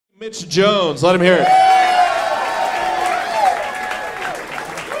Mitch Jones, let him hear it.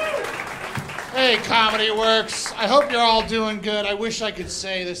 Hey, Comedy Works. I hope you're all doing good. I wish I could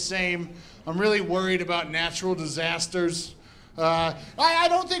say the same. I'm really worried about natural disasters. I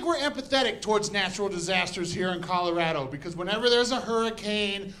don't think we're empathetic towards natural disasters here in Colorado, because whenever there's a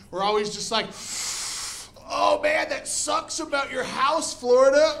hurricane, we're always just like, oh man, that sucks about your house,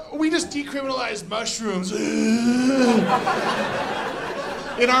 Florida. We just decriminalized mushrooms.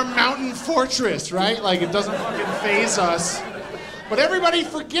 In our mountain fortress, right? Like, it doesn't fucking faze us. But everybody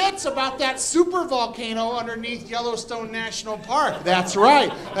forgets about that supervolcano underneath Yellowstone National Park. That's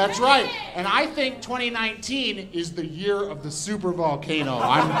right, that's right. And I think 2019 is the year of the supervolcano.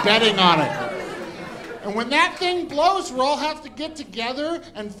 I'm betting on it. And when that thing blows, we'll all have to get together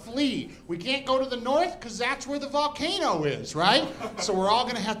and flee. We can't go to the north because that's where the volcano is, right? So we're all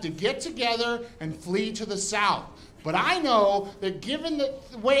gonna have to get together and flee to the south. But I know that given the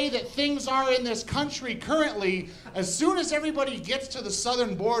way that things are in this country currently, as soon as everybody gets to the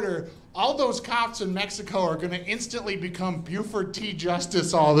southern border, all those cops in Mexico are going to instantly become Buford T.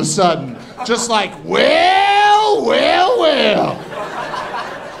 Justice all of a sudden. Just like, well.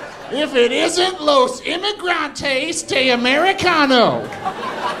 If it isn't Los Inmigrantes de Americano.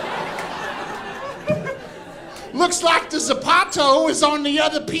 Looks like the Zapato is on the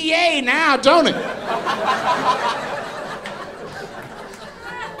other PA now, don't it?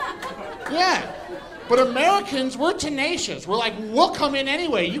 Yeah. But Americans, we're tenacious. We're like, we'll come in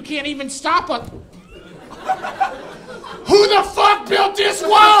anyway. You can't even stop us. Who the fuck built this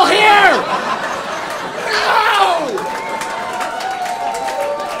wall here? No!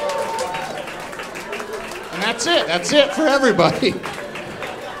 And that's it. That's it for everybody.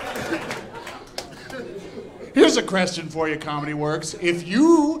 Here's a question for you, Comedy Works. If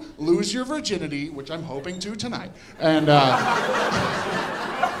you lose your virginity, which I'm hoping to tonight, and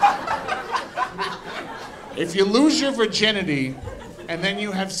if you lose your virginity and then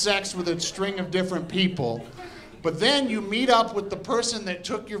you have sex with a string of different people, but then you meet up with the person that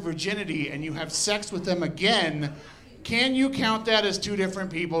took your virginity and you have sex with them again, can you count that as two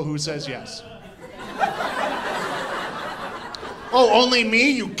different people? Who says yes? Oh, only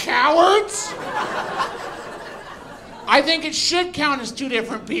me, you cowards? I think it should count as two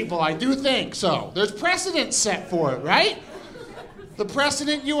different people. I do think so. There's precedent set for it, right? The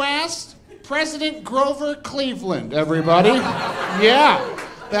precedent you asked? President Grover Cleveland, everybody. Yeah,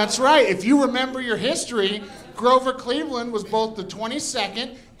 that's right. If you remember your history, Grover Cleveland was both the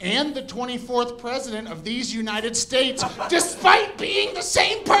 22nd and the 24th president of these United States, despite being the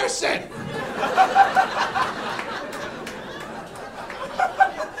same person.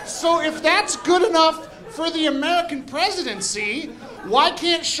 So if that's good enough for the American presidency, why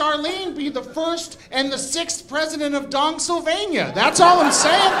can't Charlene be the first and the 6th president of Dong-Sylvania? That's all I'm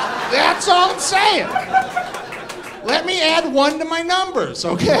saying. That's all I'm saying. Let me add 1 to my numbers,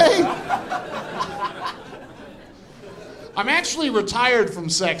 okay? I'm actually retired from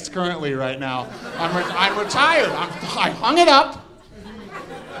sex currently right now. I'm retired. I hung it up.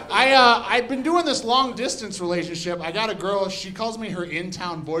 I've been doing this long distance relationship. I got a girl, she calls me her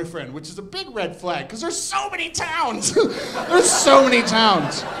in-town boyfriend, which is a big red flag, because there's so many towns. There's so many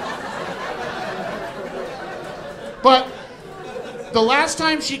towns. But the last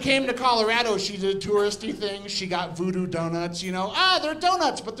time she came to Colorado, she did touristy things. She got voodoo donuts, you know. They're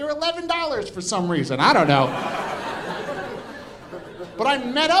donuts, but they're $11 for some reason. I don't know. But I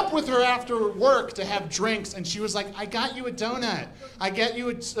met up with her after work to have drinks, and she was like, I got you a donut. I got you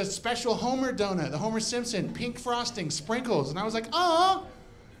a special Homer donut, the Homer Simpson, pink frosting, sprinkles. And I was like, oh,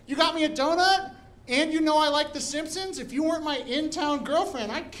 you got me a donut? And you know I like The Simpsons? If you weren't my in-town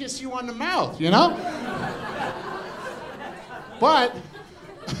girlfriend, I'd kiss you on the mouth, you know? But,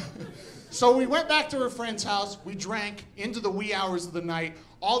 so we went back to her friend's house. We drank into the wee hours of the night.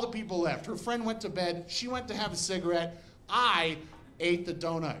 All the people left. Her friend went to bed. She went to have a cigarette. I ate the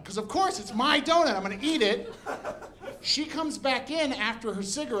donut. Because of course it's my donut, I'm gonna eat it. She comes back in after her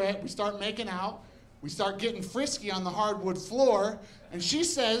cigarette, we start making out, we start getting frisky on the hardwood floor, and she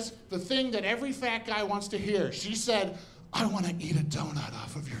says the thing that every fat guy wants to hear. She said, I wanna eat a donut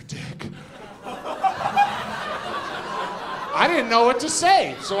off of your dick. I didn't know what to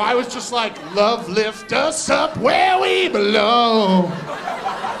say, so I was just like, love lift us up where we belong.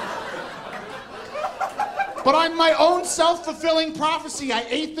 But I'm my own self-fulfilling prophecy. I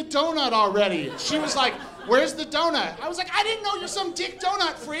ate the donut already. She was like, where's the donut? I was like, I didn't know you're some dick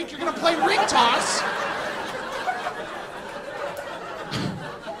donut freak. You're gonna play ring toss.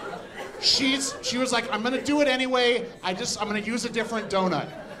 She was like, I'm gonna do it anyway. I'm gonna use a different donut.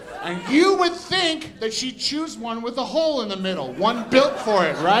 And you would think that she'd choose one with a hole in the middle, one built for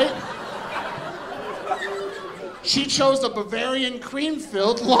it, right? She chose a Bavarian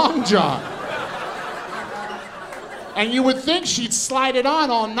cream-filled long john. And you would think she'd slide it on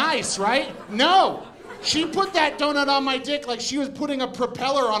all nice, right? No. She put that donut on my dick like she was putting a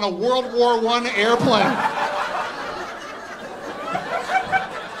propeller on a World War I airplane.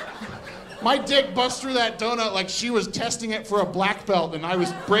 My dick bust through that donut like she was testing it for a black belt and I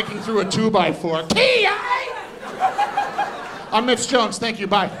was breaking through a 2x4. I'm Mitch Jones. Thank you.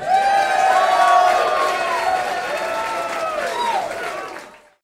 Bye.